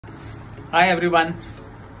Hi everyone,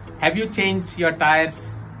 have you changed your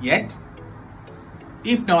tires yet?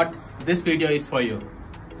 If not, this video is for you.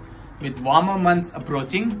 With warmer months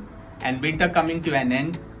approaching and winter coming to an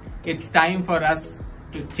end, it's time for us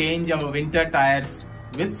to change our winter tires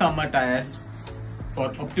with summer tires for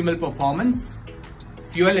optimal performance,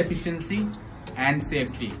 fuel efficiency and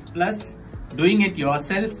safety. Plus, doing it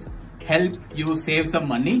yourself help you save some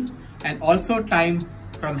money and also time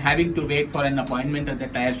from having to wait for an appointment at the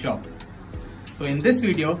tire shop. So in this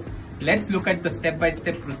video, let's look at the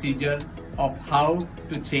step-by-step procedure of how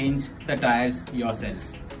to change the tires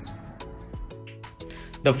yourself.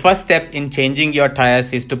 The first step in changing your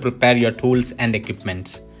tires is to prepare your tools and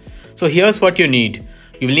equipment. So here's what you need.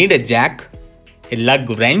 You will need a jack, a lug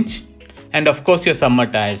wrench, and of course your summer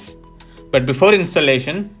tires. But before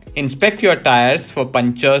installation, inspect your tires for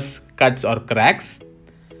punctures, cuts or cracks.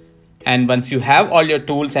 And once you have all your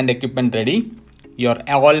tools and equipment ready, you're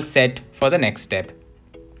all set for the next step.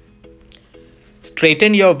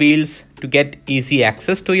 Straighten your wheels to get easy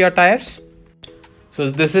access to your tires. So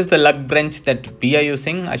this is the lug wrench that we are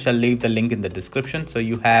using. I shall leave the link in the description. So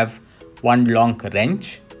you have one long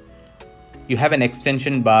wrench. You have an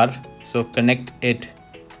extension bar. So connect it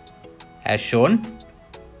as shown.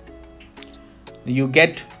 You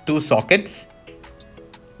get two sockets.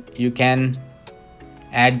 You can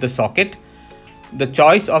add the socket. The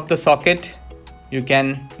choice of the socket you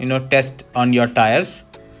can test on your tires.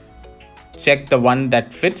 Check the one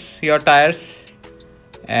that fits your tires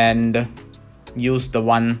and use the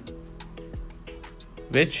one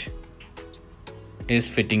which is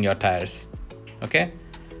fitting your tires. Okay,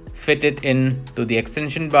 fit it in to the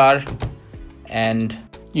extension bar and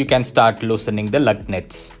you can start loosening the lug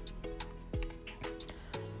nuts.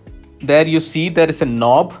 There you see there is a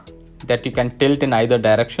knob that you can tilt in either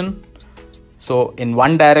direction. So in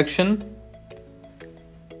one direction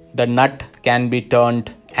the nut can be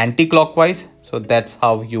turned anti-clockwise, so that's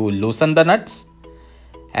how you loosen the nuts.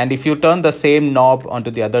 And if you turn the same knob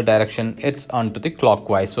onto the other direction, it's onto the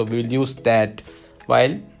clockwise. So we'll use that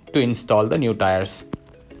while to install the new tires.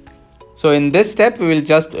 So in this step, we will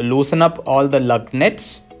just loosen up all the lug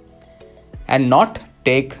nuts and not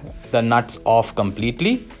take the nuts off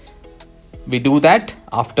completely. We do that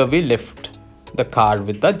after we lift the car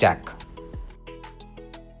with the jack.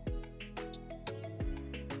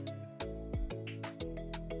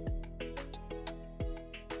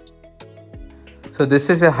 So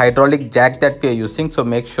this is a hydraulic jack that we are using, so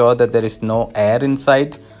make sure that there is no air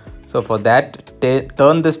inside. So for that,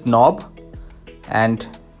 turn this knob and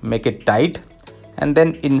make it tight and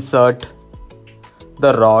then insert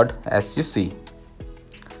the rod as you see.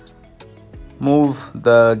 Move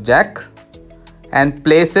the jack and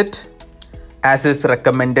place it as is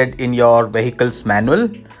recommended in your vehicle's manual.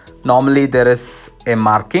 Normally there is a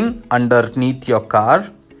marking underneath your car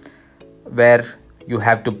where you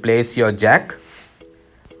have to place your jack.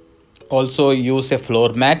 Also use a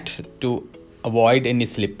floor mat to avoid any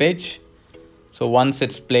slippage. So once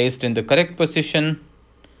it's placed in the correct position,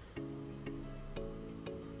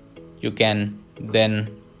 you can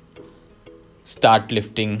then start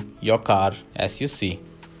lifting your car as you see.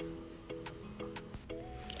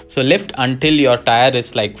 So lift until your tire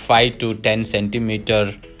is like 5 to 10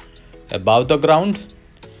 centimeter above the ground,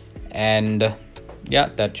 and yeah,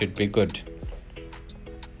 that should be good.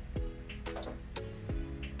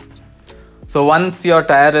 So once your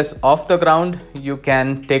tire is off the ground, you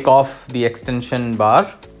can take off the extension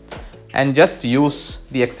bar and just use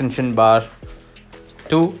the extension bar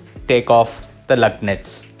to take off the lug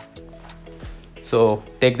nuts. So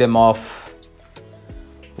take them off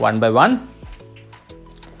one by one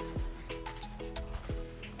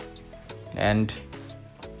and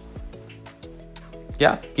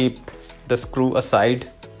yeah, keep the screw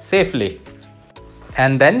aside safely.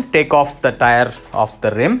 And then take off the tire off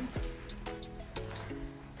the rim.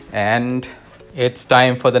 And it's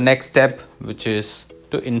time for the next step, which is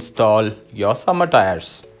to install your summer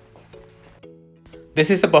tires. This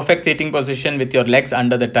is a perfect seating position with your legs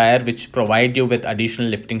under the tire, which provide you with additional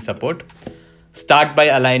lifting support. Start by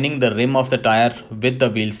aligning the rim of the tire with the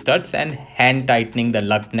wheel studs and hand tightening the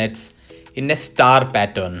lug nuts in a star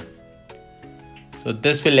pattern. So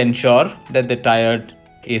this will ensure that the tire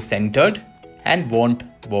is centered and won't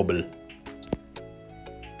wobble.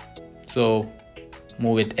 So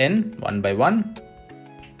move it in one by one.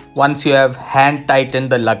 Once you have hand tightened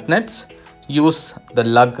the lug nuts, use the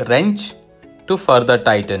lug wrench to further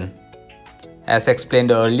tighten. As explained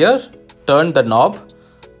earlier, turn the knob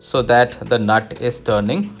so that the nut is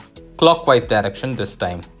turning clockwise direction this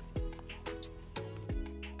time.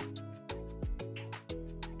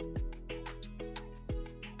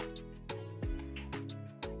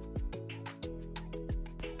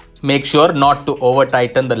 Make sure not to over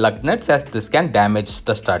tighten the lug nuts as this can damage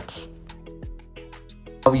the studs.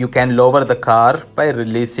 Now you can lower the car by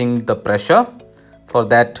releasing the pressure. For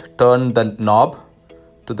that, turn the knob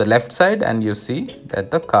to the left side and you see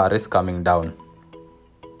that the car is coming down.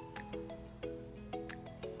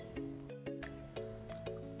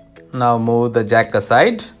 Now move the jack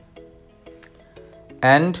aside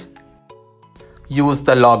and use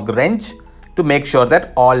the log wrench to make sure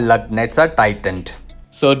that all lug nuts are tightened.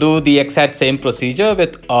 So do the exact same procedure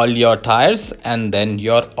with all your tires and then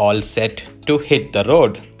you're all set to hit the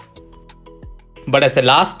road. But as a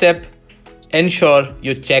last step, ensure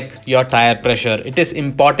you check your tire pressure. It is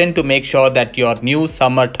important to make sure that your new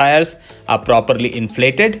summer tires are properly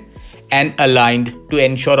inflated and aligned to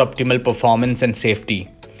ensure optimal performance and safety.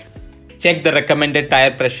 Check the recommended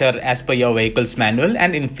tire pressure as per your vehicle's manual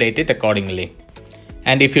and inflate it accordingly.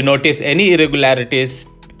 And if you notice any irregularities,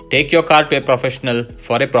 take your car to a professional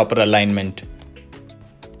for a proper alignment.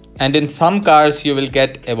 And in some cars you will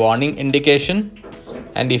get a warning indication,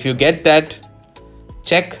 and if you get that,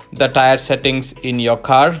 check the tire settings in your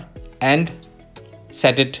car and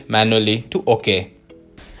set it manually to OK.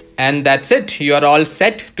 And that's it. You are all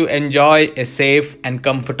set to enjoy a safe and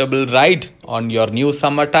comfortable ride on your new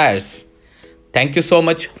summer tires. Thank you so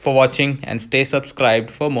much for watching and stay subscribed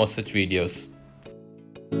for more such videos.